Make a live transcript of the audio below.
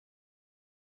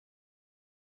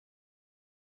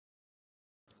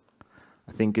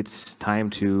I think it's time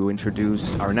to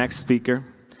introduce our next speaker.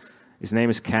 His name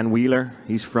is Ken Wheeler.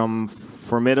 He's from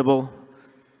Formidable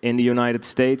in the United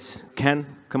States. Ken,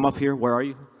 come up here. Where are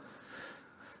you?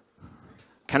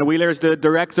 Ken Wheeler is the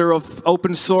director of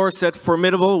open source at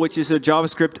Formidable, which is a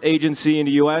JavaScript agency in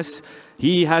the US.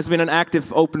 He has been an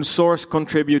active open source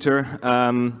contributor.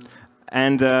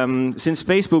 Since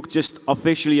Facebook just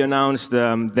officially announced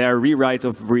their rewrite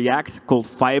of React called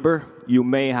Fiber, you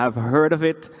may have heard of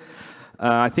it.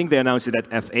 I think they announced it at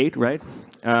F8, right?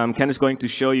 Ken is going to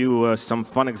show you some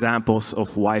fun examples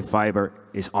of why Fiber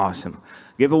is awesome.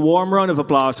 Give a warm round of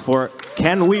applause for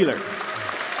Ken Wheeler.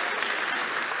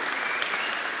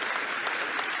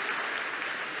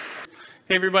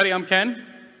 Hey everybody, I'm Ken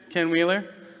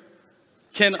Wheeler.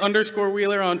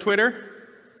 Ken_Wheeler on Twitter.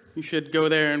 You should go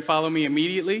there and follow me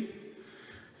immediately.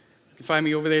 You can find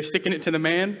me over there sticking it to the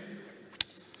man.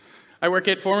 I work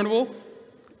at Formidable,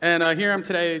 and here I'm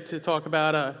today to talk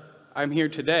about,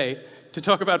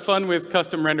 fun with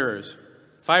custom renderers,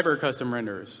 Fiber custom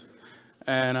renderers.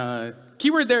 And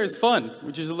keyword there is fun,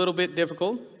 which is a little bit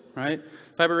difficult, right?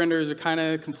 Fiber renderers are kind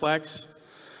of complex,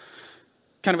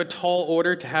 kind of a tall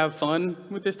order to have fun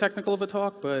with this technical of a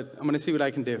talk, but I'm going to see what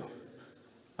I can do.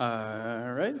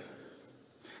 All right.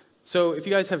 So if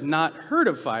you guys have not heard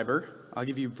of Fiber, I'll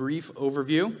give you a brief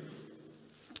overview.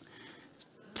 It's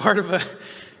part of a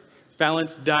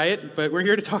balanced diet, but we're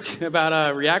here to talk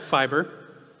about React Fiber,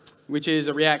 which is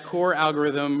a React core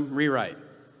algorithm rewrite,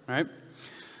 right?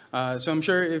 So I'm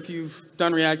sure if you've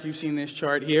done React, you've seen this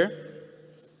chart here,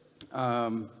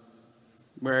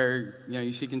 where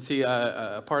you can see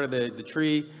a part of the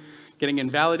tree getting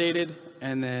invalidated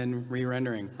and then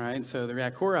re-rendering, right? So the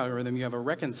React core algorithm, you have a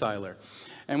reconciler.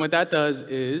 And what that does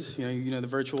is, the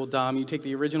virtual DOM, you take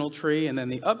the original tree and then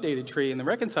the updated tree, and the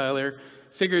reconciler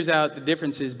figures out the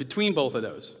differences between both of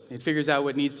those. It figures out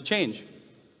what needs to change.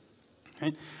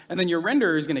 Okay? And then your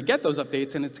renderer is going to get those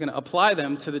updates, and it's going to apply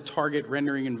them to the target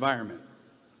rendering environment.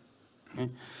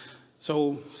 Okay?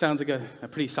 So sounds like a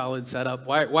pretty solid setup.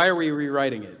 Why are we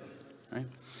rewriting it? Right?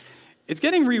 It's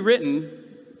getting rewritten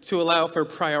to allow for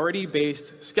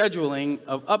priority-based scheduling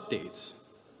of updates.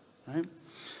 Right?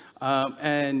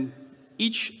 And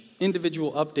each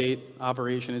individual update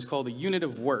operation is called a unit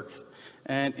of work.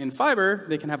 And in Fiber,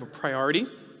 they can have a priority,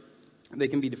 they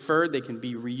can be deferred, they can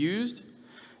be reused,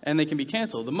 and they can be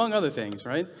canceled, among other things,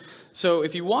 right? So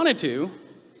if you wanted to,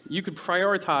 you could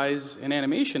prioritize an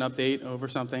animation update over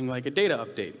something like a data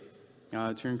update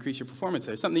to increase your performance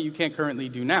there, something that you can't currently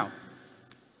do now.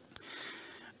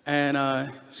 And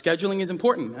scheduling is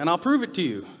important, and I'll prove it to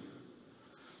you.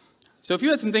 So if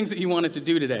you had some things that you wanted to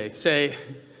do today, say,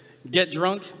 get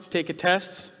drunk, take a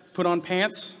test, put on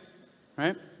pants,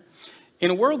 right? In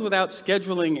a world without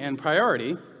scheduling and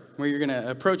priority, where you're going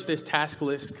to approach this task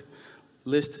list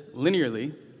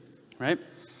linearly, right?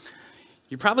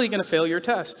 You're probably going to fail your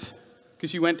test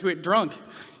because you went to it drunk.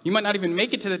 You might not even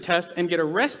make it to the test and get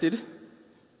arrested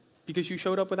because you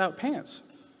showed up without pants,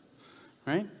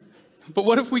 right? But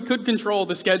what if we could control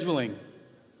the scheduling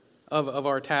of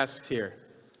our tasks here?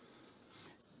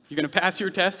 You're going to pass your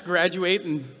test, graduate,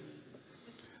 and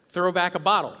throw back a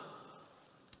bottle.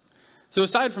 So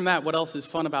aside from that, what else is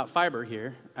fun about Fiber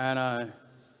here? And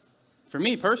for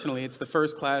me personally, it's the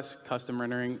first-class custom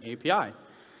rendering API,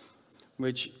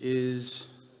 which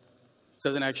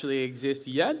doesn't actually exist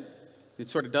yet. It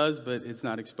sort of does, but it's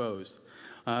not exposed.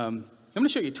 I'm going to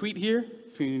show you a tweet here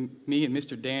between me and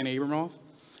Mr. Dan Abramoff.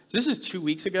 So this is 2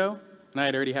 weeks ago, and I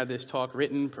had already had this talk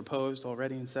written, proposed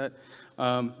already, and set.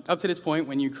 Up to this point,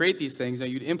 when you create these things,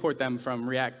 you'd import them from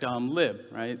React DOM lib,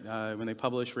 right? When they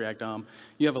publish React DOM,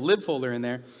 you have a lib folder in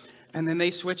there, and then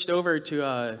they switched over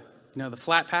to the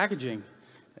flat packaging,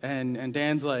 and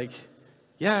Dan's like,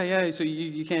 yeah, so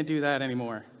you can't do that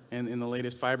anymore in the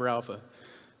latest Fiber alpha.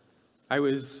 I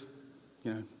was,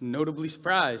 notably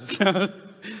surprised. Are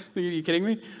you kidding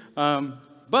me?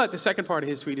 But the second part of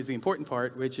his tweet is the important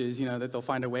part, which is that they'll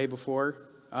find a way before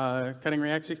cutting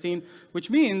React 16, which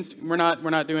means we're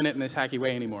not doing it in this hacky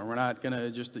way anymore. We're not going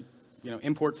to just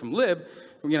import from lib.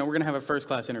 We're going to have a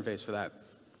first-class interface for that,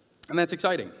 and that's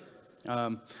exciting.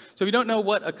 So if you don't know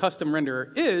what a custom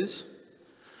renderer is,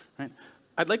 right,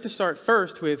 I'd like to start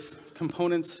first with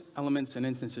components, elements, and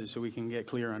instances, so we can get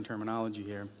clear on terminology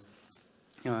here.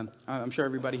 I'm sure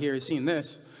everybody here has seen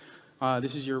this.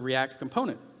 This is your React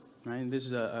component. Right? This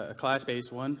is a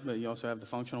class-based one, but you also have the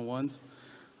functional ones.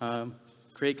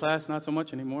 Create class, not so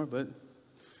much anymore, but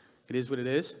it is what it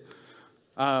is.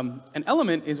 An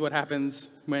element is what happens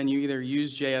when you either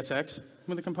use JSX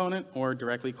with a component or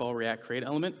directly call React create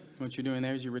element. What you're doing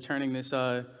there is you're returning this,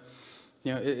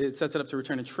 it sets it up to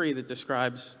return a tree that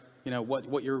describes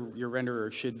what your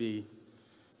renderer should be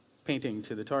painting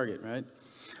to the target, right?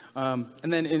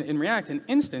 And then in React, an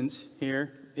instance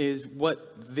here is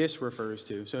what this refers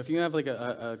to. So if you have like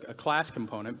a class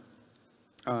component,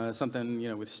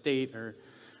 something with state or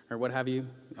what have you,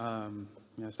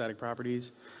 static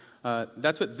properties,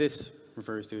 that's what this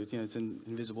refers to. It's an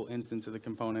invisible instance of the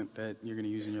component that you're going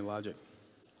to use in your logic.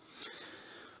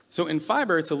 So in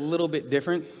Fiber, it's a little bit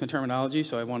different, the terminology,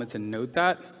 so I wanted to note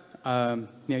that.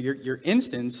 Your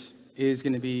instance is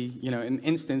going to be an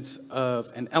instance of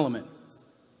an element.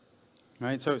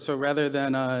 Right? So rather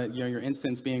than your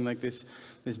instance being like this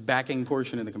backing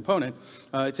portion of the component,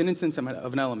 it's an instance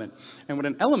of an element. And what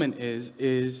an element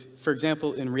is, for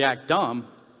example, in React DOM,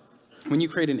 when you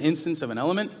create an instance of an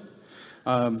element,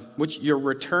 which you're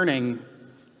returning,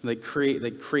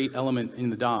 create element in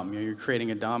the DOM. You're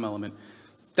creating a DOM element.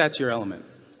 That's your element.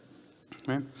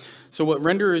 Right? So what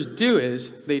renderers do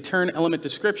is they turn element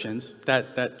descriptions,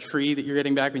 that tree that you're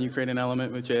getting back when you create an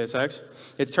element with JSX,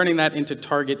 it's turning that into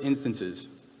target instances.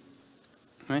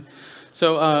 Right?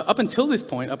 So up until this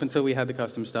point, up until we had the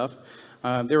custom stuff,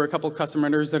 there were a couple custom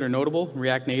renderers that are notable,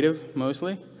 React Native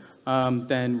mostly,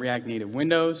 then React Native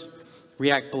Windows,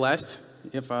 React Blessed,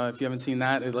 if you haven't seen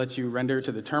that, it lets you render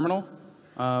to the terminal,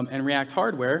 and React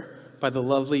Hardware by the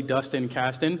lovely Dustin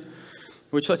Caston,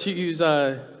 which lets you use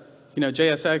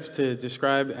JSX to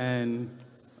describe and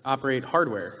operate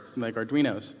hardware, like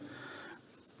Arduinos,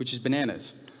 which is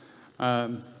bananas.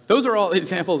 Those are all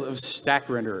examples of stack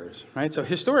renderers, right? So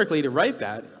historically, to write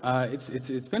that,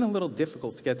 it's been a little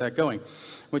difficult to get that going.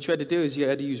 What you had to do is you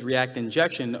had to use React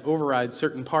injection to override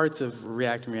certain parts of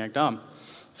React and React DOM.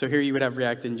 So here you would have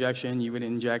React injection, you would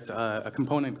inject a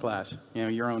component class,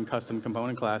 your own custom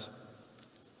component class.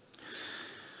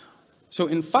 So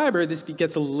in Fiber, this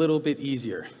gets a little bit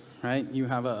easier, right? You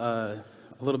have a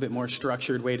little bit more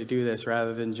structured way to do this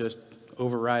rather than just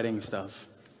overriding stuff.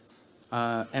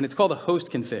 And it's called a host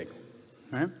config,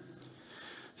 right?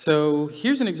 So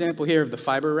here's an example here of the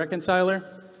Fiber reconciler.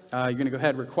 You're going to go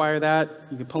ahead and require that.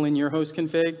 You can pull in your host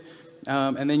config,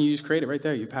 and then you just create it right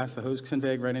there. You pass the host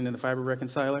config right into the Fiber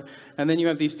reconciler. And then you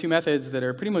have these two methods that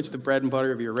are pretty much the bread and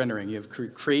butter of your rendering. You have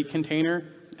create container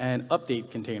and update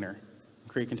container.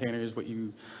 Create container is what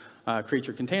you create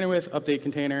your container with. Update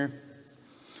container,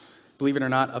 believe it or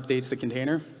not, updates the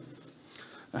container.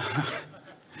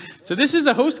 So this is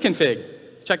a host config.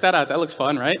 Check that out. That looks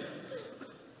fun, right?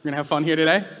 We're going to have fun here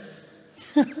today?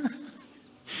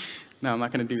 No, I'm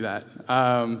not going to do that.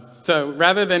 So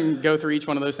rather than go through each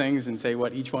one of those things and say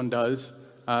what each one does,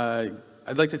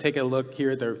 I'd like to take a look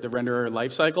here at the renderer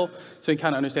lifecycle so you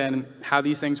kind of understand how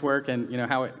these things work and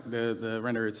how the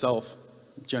renderer itself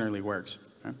generally works.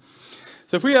 Right?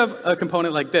 So if we have a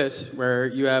component like this, where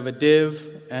you have a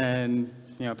div and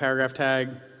a paragraph tag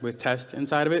with test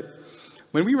inside of it,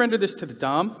 when we render this to the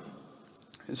DOM,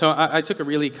 so I took a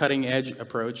really cutting edge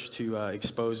approach to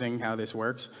exposing how this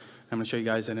works. I'm going to show you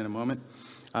guys that in a moment.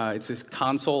 It's this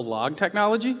console log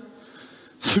technology.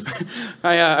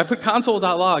 I put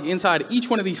console.log inside each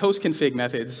one of these host config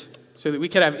methods so that we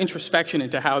could have introspection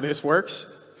into how this works.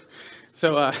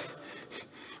 So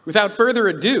without further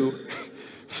ado,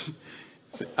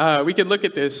 we could look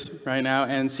at this right now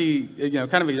and see,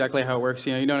 kind of exactly how it works.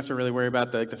 You don't have to really worry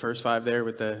about the first 5 there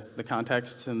with the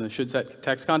context and the should set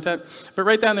text content. But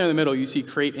right down there in the middle, you see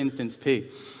create instance P.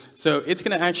 So it's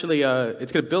going to actually,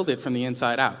 it's going to build it from the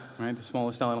inside out, right? The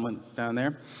smallest element down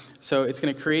there. So it's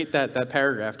going to create that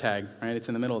paragraph tag, right? It's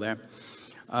in the middle there.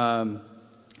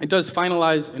 It does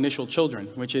finalize initial children,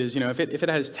 which is, if it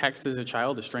has text as a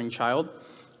child, a string child,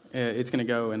 it's going to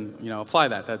go and apply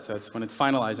that. That's when it's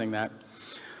finalizing that.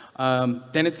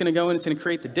 Then it's going to go and it's going to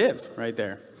create the div right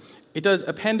there. It does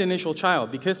append initial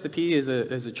child. Because the P is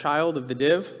a child of the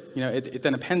div, it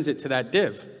then appends it to that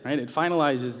div, right? It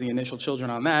finalizes the initial children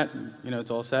on that,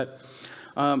 it's all set.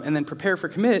 And then prepare for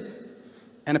commit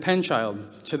and append child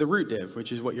to the root div,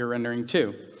 which is what you're rendering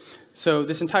to. So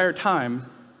this entire time,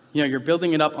 you're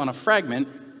building it up on a fragment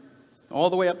all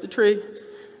the way up the tree,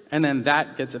 and then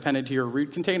that gets appended to your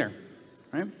root container,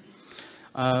 right?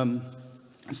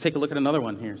 Let's take a look at another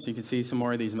one here so you can see some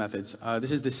more of these methods.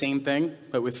 This is the same thing,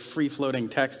 but with free-floating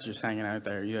text just hanging out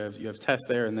there. You have test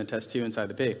there and then test 2 inside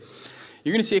the P.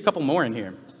 You're going to see a couple more in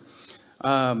here.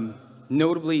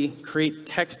 Notably, create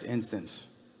text instance,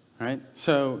 right?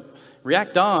 So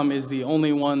React DOM is the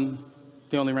only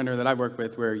renderer that I've worked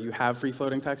with where you have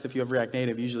free-floating text. If you have React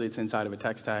Native, usually it's inside of a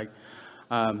text tag.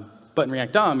 But in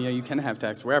React DOM, you can have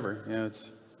text wherever.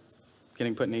 It's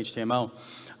getting put in HTML.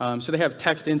 So they have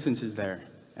text instances there,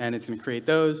 and it's going to create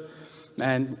those,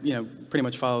 and pretty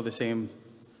much follow the same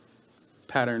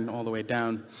pattern all the way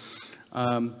down.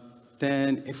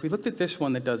 then if we looked at this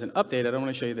one that does an update, I don't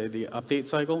want to show you the update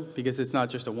cycle because it's not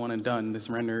just a one and done. This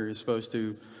renderer is supposed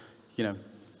to,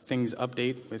 things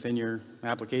update within your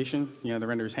application. The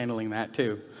renderer is handling that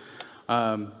too.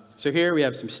 So here we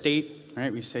have some state,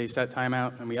 right? We say set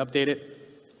timeout and we update it.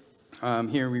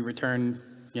 Here we return,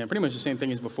 pretty much the same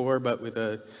thing as before, but with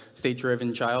a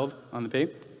state-driven child on the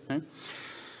page. Right?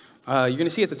 You're going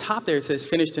to see at the top there it says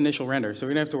finished initial render, so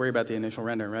we don't have to worry about the initial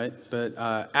render, right? But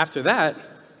after that,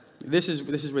 this is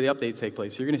where the updates take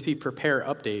place. So you're going to see prepare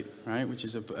update, right, which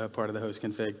is a part of the host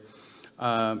config,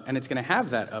 and it's going to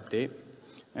have that update.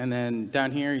 And then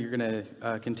down here, you're going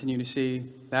to continue to see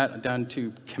that down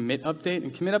to commit update.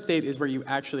 And commit update is where you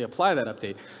actually apply that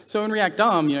update. So in React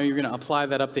DOM, you're going to apply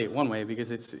that update one way because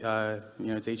it's, it's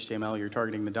HTML. You're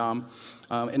targeting the DOM.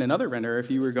 In another render, if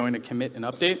you were going to commit an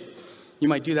update, you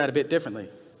might do that a bit differently.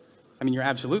 I mean, you're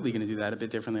absolutely going to do that a bit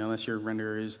differently unless your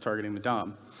renderer is targeting the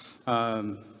DOM.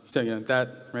 So that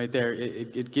right there,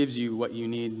 it gives you what you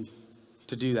need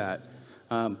to do that.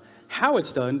 How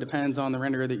it's done depends on the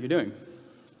renderer that you're doing.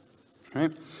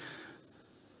 Right?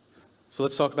 So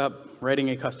let's talk about writing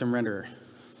a custom renderer.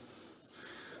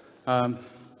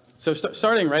 So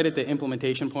starting right at the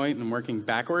implementation point and working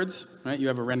backwards, right? You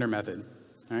have a render method,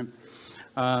 right?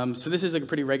 So this is like a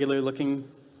pretty regular looking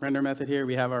render method here.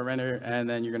 We have our render, and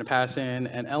then you're going to pass in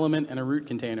an element and a root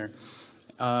container.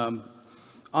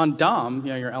 On DOM,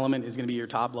 your element is going to be your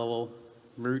top level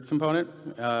root component.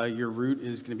 Your root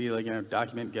is going to be like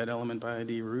document get element by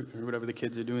ID root or whatever the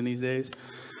kids are doing these days.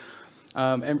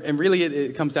 And really,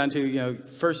 it comes down to,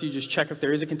 first you just check if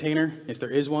there is a container. If there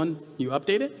is one, you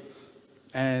update it.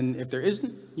 And if there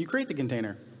isn't, you create the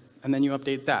container. And then you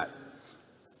update that.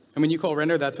 And when you call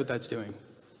render, that's what that's doing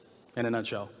in a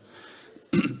nutshell.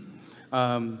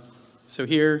 So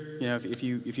here, if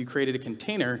you created a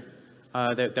container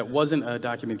that wasn't a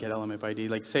document get element by ID,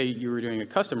 like say you were doing a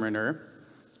custom renderer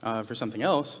for something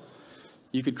else,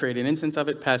 you could create an instance of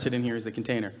it, pass it in here as the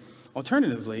container.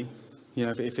 Alternatively,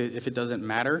 if it doesn't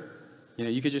matter,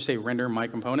 you could just say render my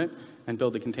component and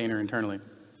build the container internally.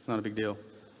 It's not a big deal.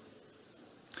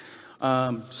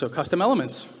 So custom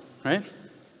elements, right?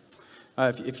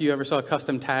 If you ever saw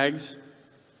custom tags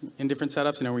in different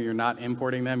setups, where you're not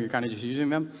importing them, you're kind of just using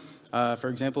them. For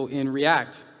example, in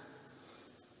React,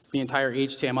 the entire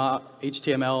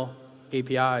HTML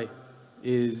API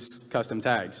is custom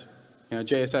tags.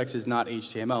 JSX is not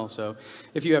HTML, so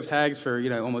if you have tags for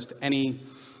almost any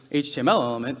HTML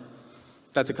element,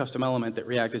 that's a custom element that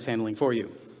React is handling for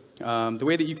you. The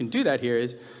way that you can do that here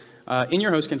is, in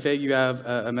your host config, you have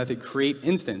a method create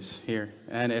instance here,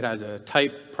 and it has a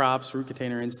type, props, root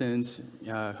container instance,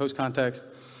 host context,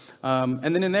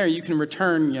 and then in there you can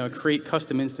return create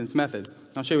custom instance method.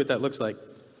 I'll show you what that looks like.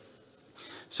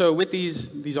 So with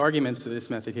these arguments to this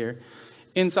method here,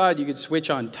 inside you could switch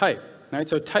on type. Right?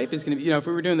 So type is going to be, if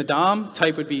we were doing the DOM,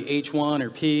 type would be H1 or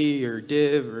P or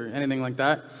div or anything like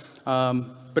that.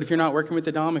 But if you're not working with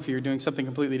the DOM, if you're doing something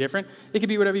completely different, it could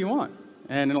be whatever you want.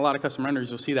 And in a lot of custom renders,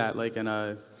 you'll see that, like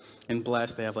in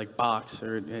Blest, they have like box,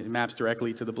 or it maps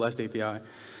directly to the Blest API. Or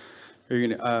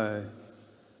you're gonna,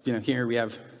 here we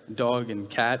have dog and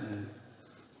cat and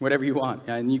whatever you want,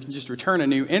 and you can just return a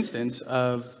new instance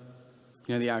of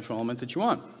the actual element that you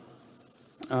want.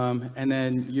 And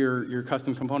then your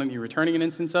custom component you're returning an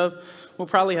instance of will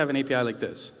probably have an API like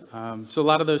this. So a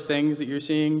lot of those things that you're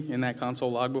seeing in that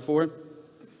console log before,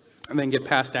 and then get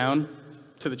passed down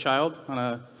to the child on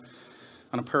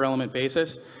a per element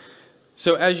basis.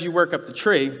 So as you work up the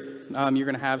tree, you're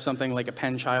going to have something like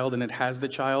append child, and it has the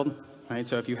child. Right?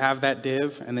 So if you have that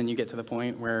div, and then you get to the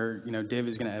point where div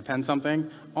is going to append something,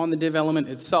 on the div element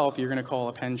itself, you're going to call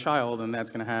append child, and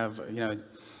that's going to have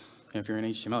if you're in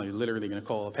HTML, you're literally going to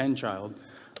call append child.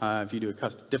 If you do a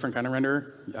different kind of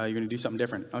render, you're going to do something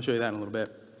different. I'll show you that in a little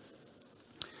bit.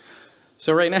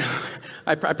 So right now,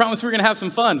 I promise we're going to have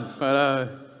some fun, but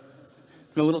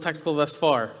been a little technical thus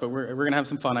far, but we're going to have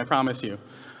some fun, I promise you.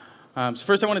 So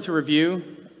first I wanted to review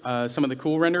some of the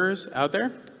cool renderers out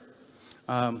there.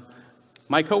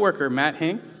 My coworker, Matt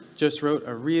Hink, just wrote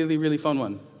a really, really fun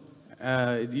one.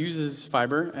 It uses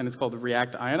Fiber, and it's called the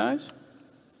React Ionize.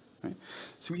 Right?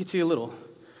 So we can see a little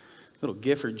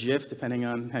GIF or GIF, depending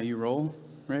on how you roll,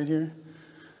 right here.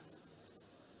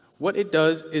 What it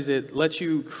does is it lets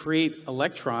you create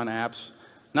Electron apps,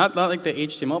 not like the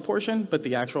HTML portion, but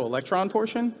the actual Electron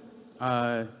portion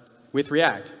with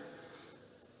React.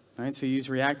 All right, so you use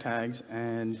React tags,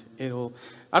 and it'll,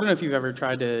 I don't know if you've ever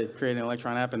tried to create an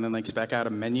Electron app and then like spec out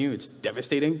a menu. It's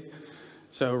devastating.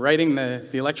 So writing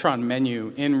the Electron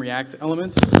menu in React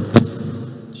elements,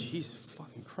 Jesus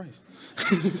fucking Christ.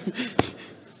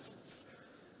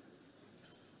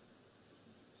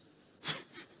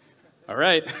 All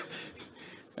right.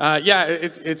 Yeah,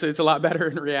 it's a lot better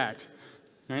in React.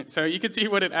 Right? So you can see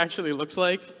what it actually looks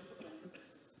like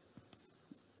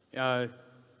right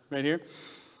here.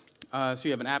 So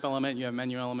you have an app element, you have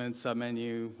menu elements,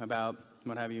 submenu, about,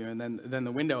 what have you, and then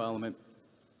the window element.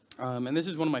 And this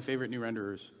is one of my favorite new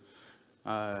renderers.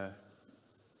 I'm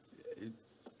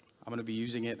going to be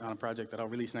using it on a project that I'll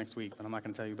release next week, but I'm not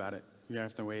going to tell you about it. You're going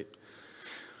to have to wait.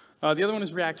 The other one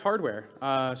is React Hardware.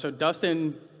 So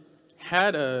Dustin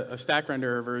had a stack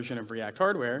renderer version of React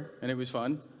Hardware, and it was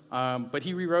fun. But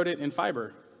he rewrote it in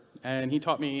Fiber. And he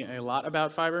taught me a lot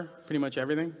about Fiber, pretty much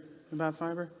everything about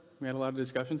Fiber. We had a lot of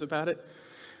discussions about it.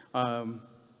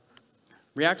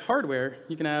 React Hardware,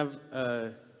 you can have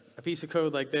a piece of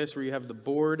code like this where you have the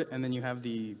board and then you have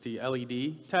the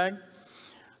LED tag.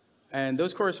 And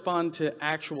those correspond to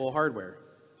actual hardware.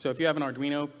 So if you have an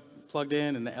Arduino plugged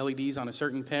in and the LED's on a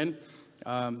certain pin,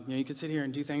 you could sit here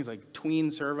and do things like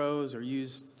tween servos or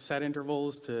use set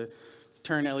intervals to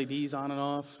turn LEDs on and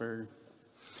off, or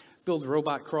build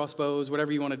robot crossbows,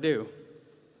 whatever you want to do.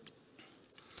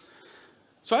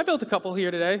 So I built a couple here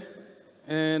today,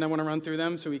 and I want to run through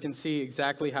them so we can see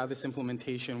exactly how this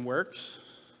implementation works.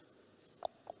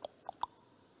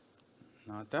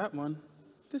 Not that one,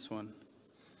 this one.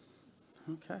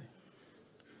 Okay.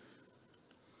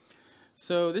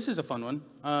 So this is a fun one.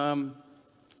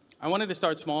 I wanted to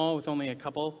start small with only a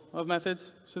couple of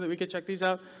methods so that we could check these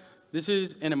out. This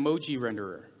is an emoji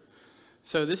renderer.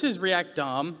 So this is React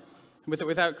DOM.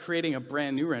 Without creating a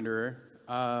brand new renderer,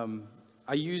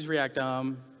 I use React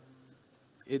DOM,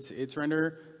 its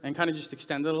renderer, and kind of just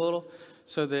extend it a little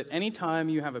so that anytime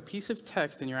you have a piece of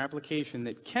text in your application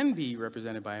that can be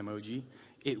represented by emoji,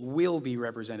 it will be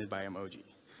represented by emoji.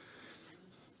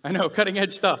 I know, cutting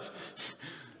edge stuff.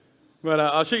 But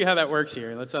I'll show you how that works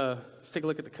here. Let's take a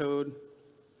look at the code.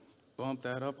 Bump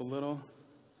that up a little.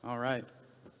 All right.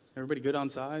 Everybody good on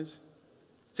size?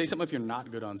 Say something if you're not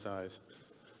good on size.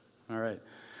 All right.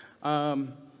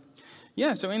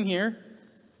 Yeah, so in here,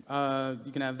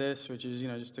 you can have this, which is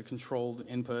just a controlled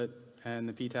input and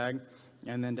the p tag.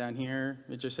 And then down here,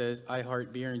 it just says, I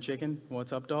heart beer and chicken.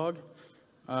 What's up, dog?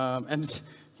 And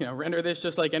render this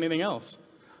just like anything else.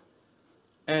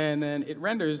 And then it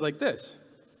renders like this.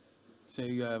 So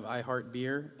you have I heart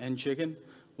beer and chicken.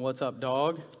 What's up,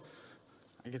 dog?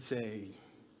 I could say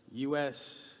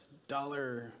US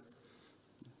dollar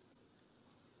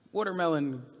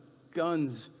watermelon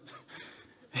guns.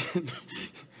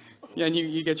 Yeah, and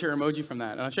you get your emoji from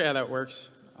that. And I'll show you how that works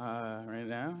right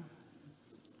now.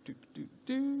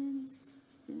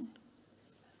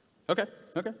 Okay,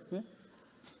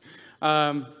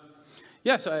 yeah.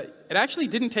 Yeah, so it actually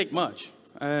didn't take much.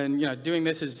 And doing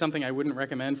this is something I wouldn't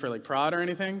recommend for like prod or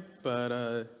anything,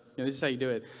 but this is how you do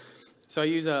it. So I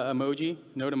use a emoji,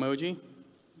 node emoji,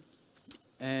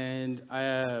 and I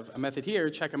have a method here,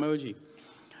 check emoji.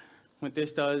 What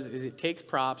this does is it takes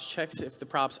props, checks if the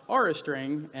props are a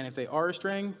string, and if they are a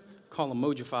string, call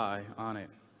emojify on it,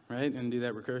 right? And do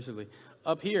that recursively.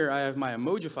 Up here, I have my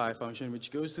emojify function, which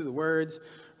goes through the words,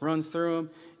 runs through them.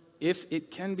 If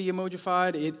it can be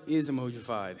emojified, it is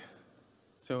emojified.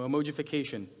 So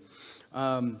emojification.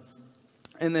 And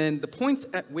then the points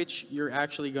at which you're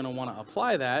actually going to want to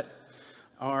apply that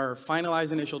are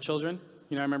finalize initial children.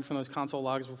 I remember from those console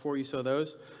logs before you saw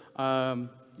those.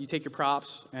 You take your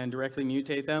props and directly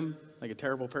mutate them like a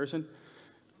terrible person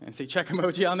and say check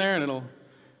emoji on there, and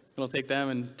it'll take them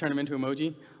and turn them into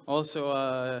emoji.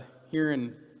 Also here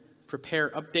in prepare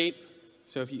update.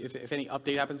 So if any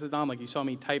update happens to DOM, like you saw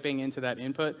me typing into that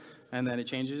input and then it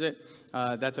changes it,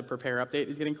 that's a prepare update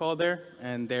is getting called there.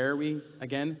 And there we,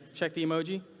 again, check the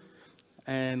emoji.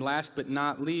 And last but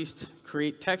not least,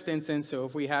 create text instance. So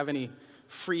if we have any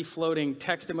free-floating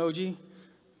text emoji,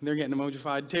 they're getting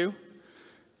emojified too.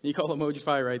 You call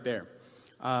emojify right there.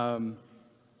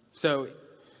 So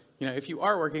if you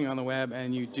are working on the web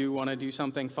and you do want to do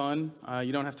something fun,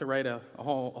 you don't have to write a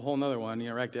whole nother one.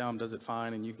 React DOM does it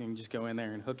fine, and you can just go in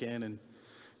there and hook in and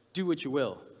do what you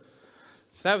will.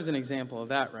 So that was an example of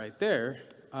that right there.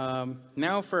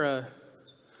 Now for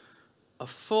a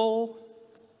full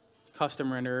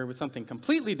custom renderer with something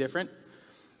completely different,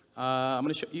 I'm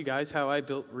going to show you guys how I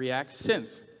built React Synth.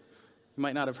 You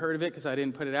might not have heard of it because I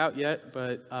didn't put it out yet,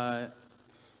 but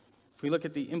if we look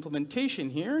at the implementation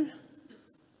here,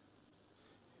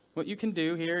 what you can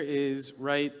do here is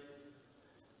write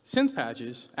synth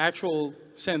patches, actual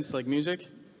synths like music,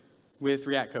 with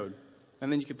React code.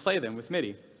 And then you could play them with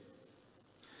MIDI.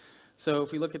 So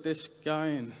if we look at this guy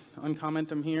and uncomment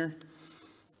them here,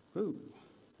 ooh,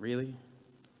 really?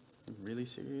 Really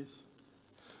serious?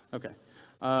 Okay.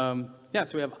 Yeah,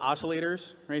 so we have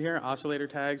oscillators right here, oscillator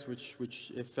tags, which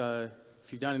if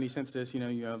you've done any synthesis,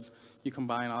 you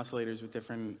combine oscillators with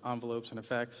different envelopes and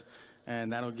effects,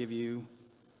 and that'll give you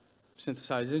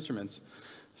synthesized instruments.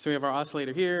 So we have our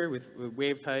oscillator here with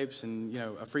wave types and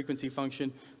a frequency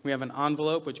function. We have an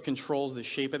envelope which controls the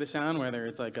shape of the sound, whether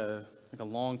it's like a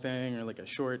long thing or like a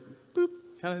short boop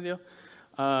kind of deal.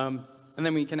 And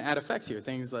then we can add effects here,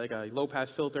 things like low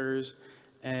pass filters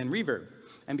and reverb.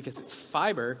 And because it's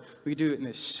fiber, we do it in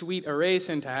this sweet array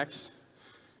syntax,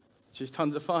 which is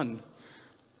tons of fun.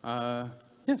 Yeah,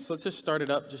 so let's just start it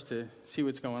up just to see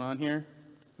what's going on here.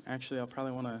 Actually, I'll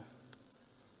probably want to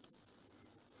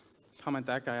comment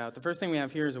that guy out. The first thing we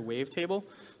have here is a wave table.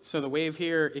 So the wave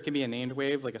here, it can be a named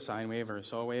wave, like a sine wave or a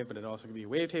saw wave, but it also can be a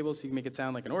wave table, so you can make it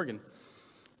sound like an organ.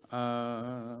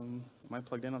 Am I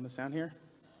plugged in on the sound here?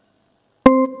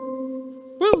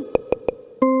 Woo!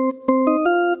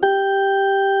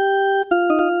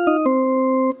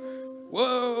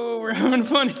 Whoa, we're having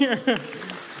fun here.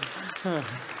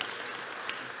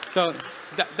 So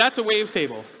that's a wave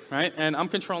table, right? And I'm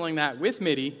controlling that with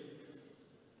MIDI,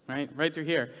 right through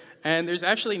here. And there's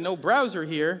actually no browser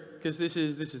here, because this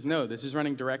is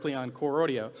running directly on core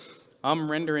audio. I'm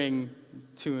rendering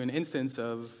to an instance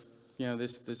of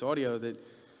this audio that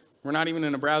we're not even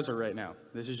in a browser right now.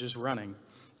 This is just running.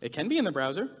 It can be in the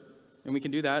browser, and we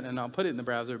can do that, and I'll put it in the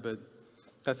browser, but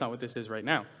that's not what this is right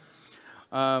now.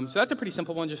 So that's a pretty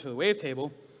simple one just for the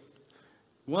wavetable.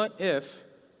 What if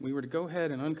we were to go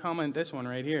ahead and uncomment this one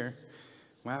right here?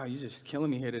 Wow, you're just killing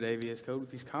me here today, VS Code,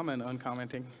 with these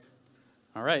uncommenting.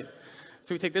 All right,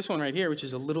 so we take this one right here, which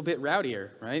is a little bit rowdier,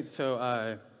 right?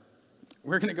 So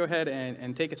we're going to go ahead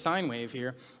and take a sine wave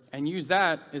here and use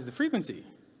that as the frequency.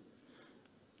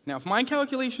 Now, if my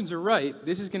calculations are right,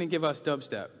 this is going to give us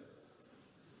dubstep.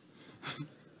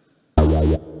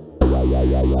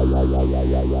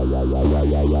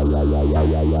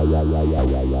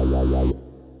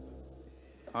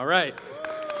 All right.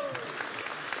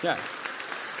 Yeah.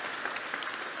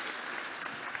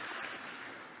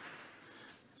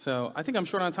 So I think I'm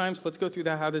short on time, so let's go through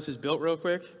how this is built real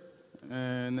quick,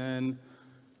 and then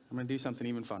I'm going to do something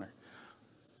even funner.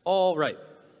 All right.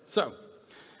 So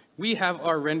we have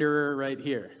our renderer right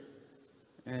here,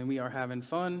 and we are having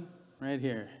fun right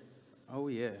here. Oh,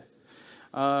 yeah.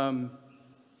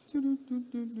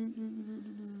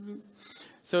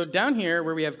 So down here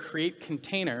where we have create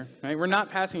container, right, we're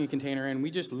not passing a container, and we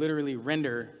just literally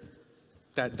render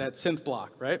that synth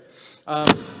block, right?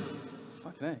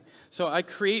 Fucking A. So I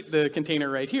create the container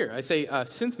right here. I say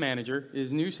synth manager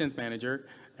is new synth manager,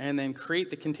 and then create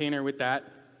the container with that,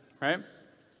 right?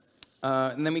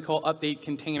 And then we call update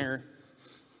container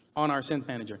on our synth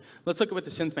manager. Let's look at what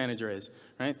the synth manager is,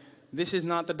 right? This is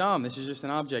not the DOM. This is just an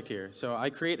object here. So I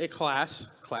create a class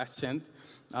synth.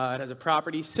 It has a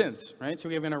property synths, right? So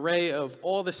we have an array of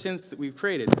all the synths that we've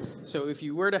created. So if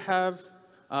you were to have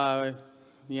an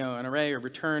array or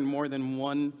return more than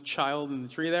one child in the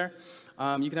tree there,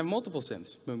 you can have multiple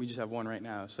synths, but we just have one right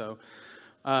now. So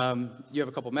you have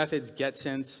a couple methods: get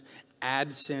synths,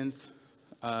 add synth,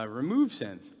 remove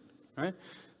synth, right?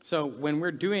 So when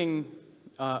we're doing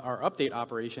our update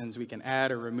operations, we can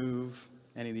add or remove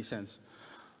any of these synths.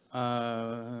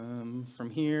 From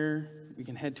here, we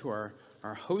can head to our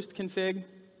host config,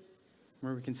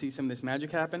 where we can see some of this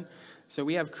magic happen. So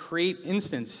we have create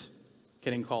instance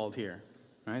getting called here.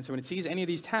 Right? So when it sees any of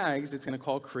these tags, it's going to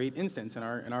call create instance in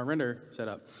our render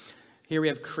setup. Here we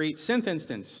have create synth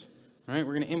instance. Right?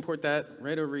 We're going to import that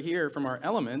right over here from our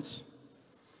elements.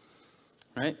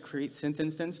 Right? Create synth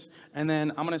instance. And then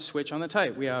I'm going to switch on the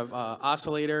type. We have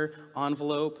oscillator,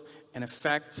 envelope, an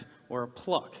effect, or a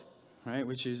pluck, right?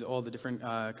 Which is all the different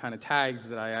kind of tags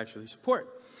that I actually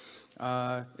support.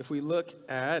 If we look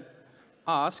at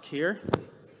OSC here,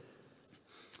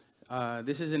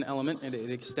 this is an element, and it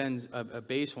extends a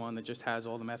base one that just has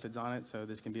all the methods on it, so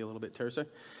this can be a little bit terser.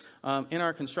 In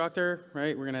our constructor,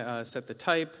 right, we're going to set the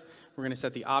type. We're going to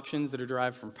set the options that are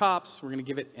derived from props. We're going to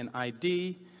give it an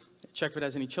ID, check if it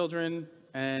has any children,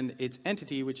 and its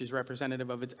entity, which is representative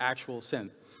of its actual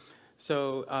synth.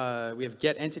 So we have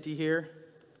get entity here,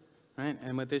 right?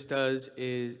 And what this does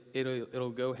is it'll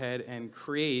go ahead and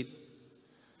create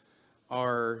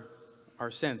our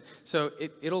synth. So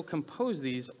it'll compose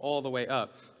these all the way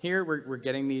up. Here we're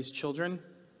getting these children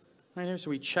right here. So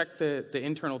we check the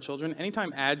internal children.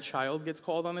 Anytime add child gets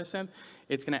called on this synth,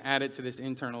 it's going to add it to this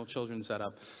internal children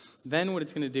setup. Then what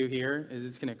it's going to do here is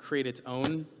it's going to create its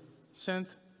own synth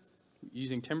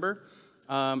using Timber.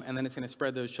 And then it's going to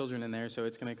spread those children in there. So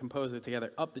it's going to compose it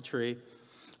together up the tree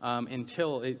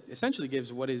until it essentially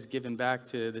gives what is given back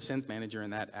to the synth manager in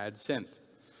that add synth.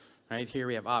 Right here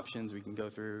we have options. We can go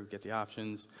through, get the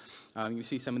options. You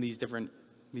see some of these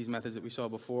methods that we saw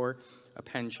before.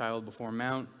 Append child before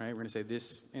mount. Right, we're going to say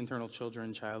this internal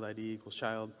children child ID equals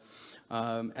child,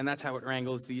 and that's how it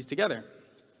wrangles these together.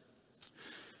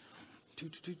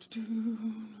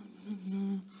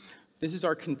 This is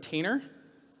our container,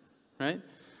 right?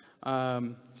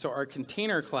 So our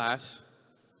container class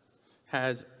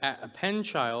has append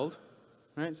child,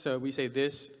 right? So we say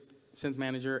this synth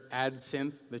manager add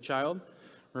synth the child,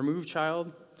 remove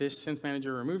child, this synth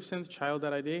manager remove synth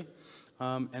child.id,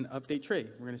 and update tree.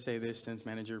 We're going to say this synth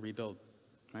manager rebuild,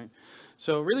 right?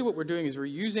 So really what we're doing is we're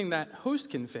using that host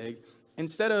config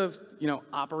instead of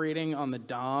operating on the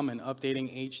DOM and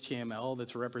updating HTML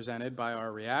that's represented by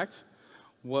our React.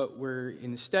 What we're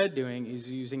instead doing is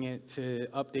using it to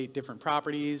update different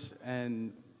properties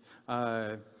and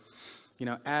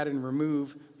add and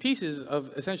remove pieces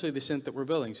of essentially the synth that we're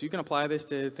building. So you can apply this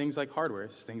to things like hardware,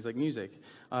 things like music.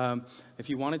 If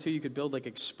you wanted to, you could build like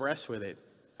Express with it.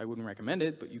 I wouldn't recommend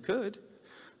it, but you could,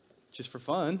 just for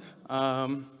fun.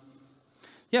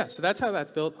 Yeah, so that's how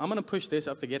that's built. I'm going to push this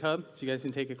up to GitHub so you guys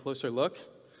can take a closer look.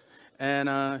 And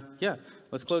yeah,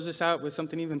 let's close this out with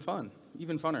something even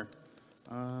funner.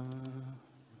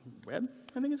 Web,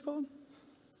 I think it's called.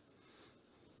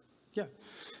 Yeah,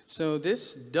 so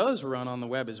this does run on the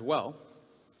web as well.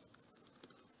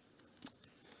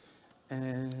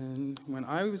 And when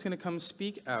I was going to come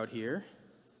speak out here,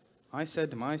 I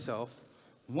said to myself,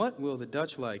 what will the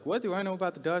Dutch like? What do I know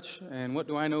about the Dutch, and what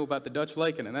do I know about the Dutch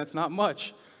liking? And that's not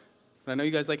much, but I know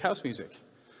you guys like house music.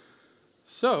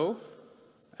 So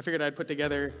I figured I'd put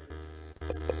together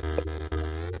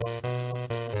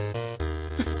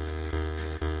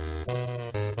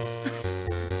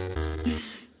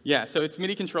yeah, so it's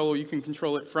MIDI controller. You can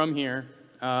control it from here.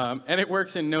 And it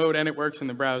works in Node, and it works in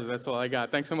the browser. That's all I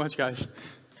got. Thanks so much, guys.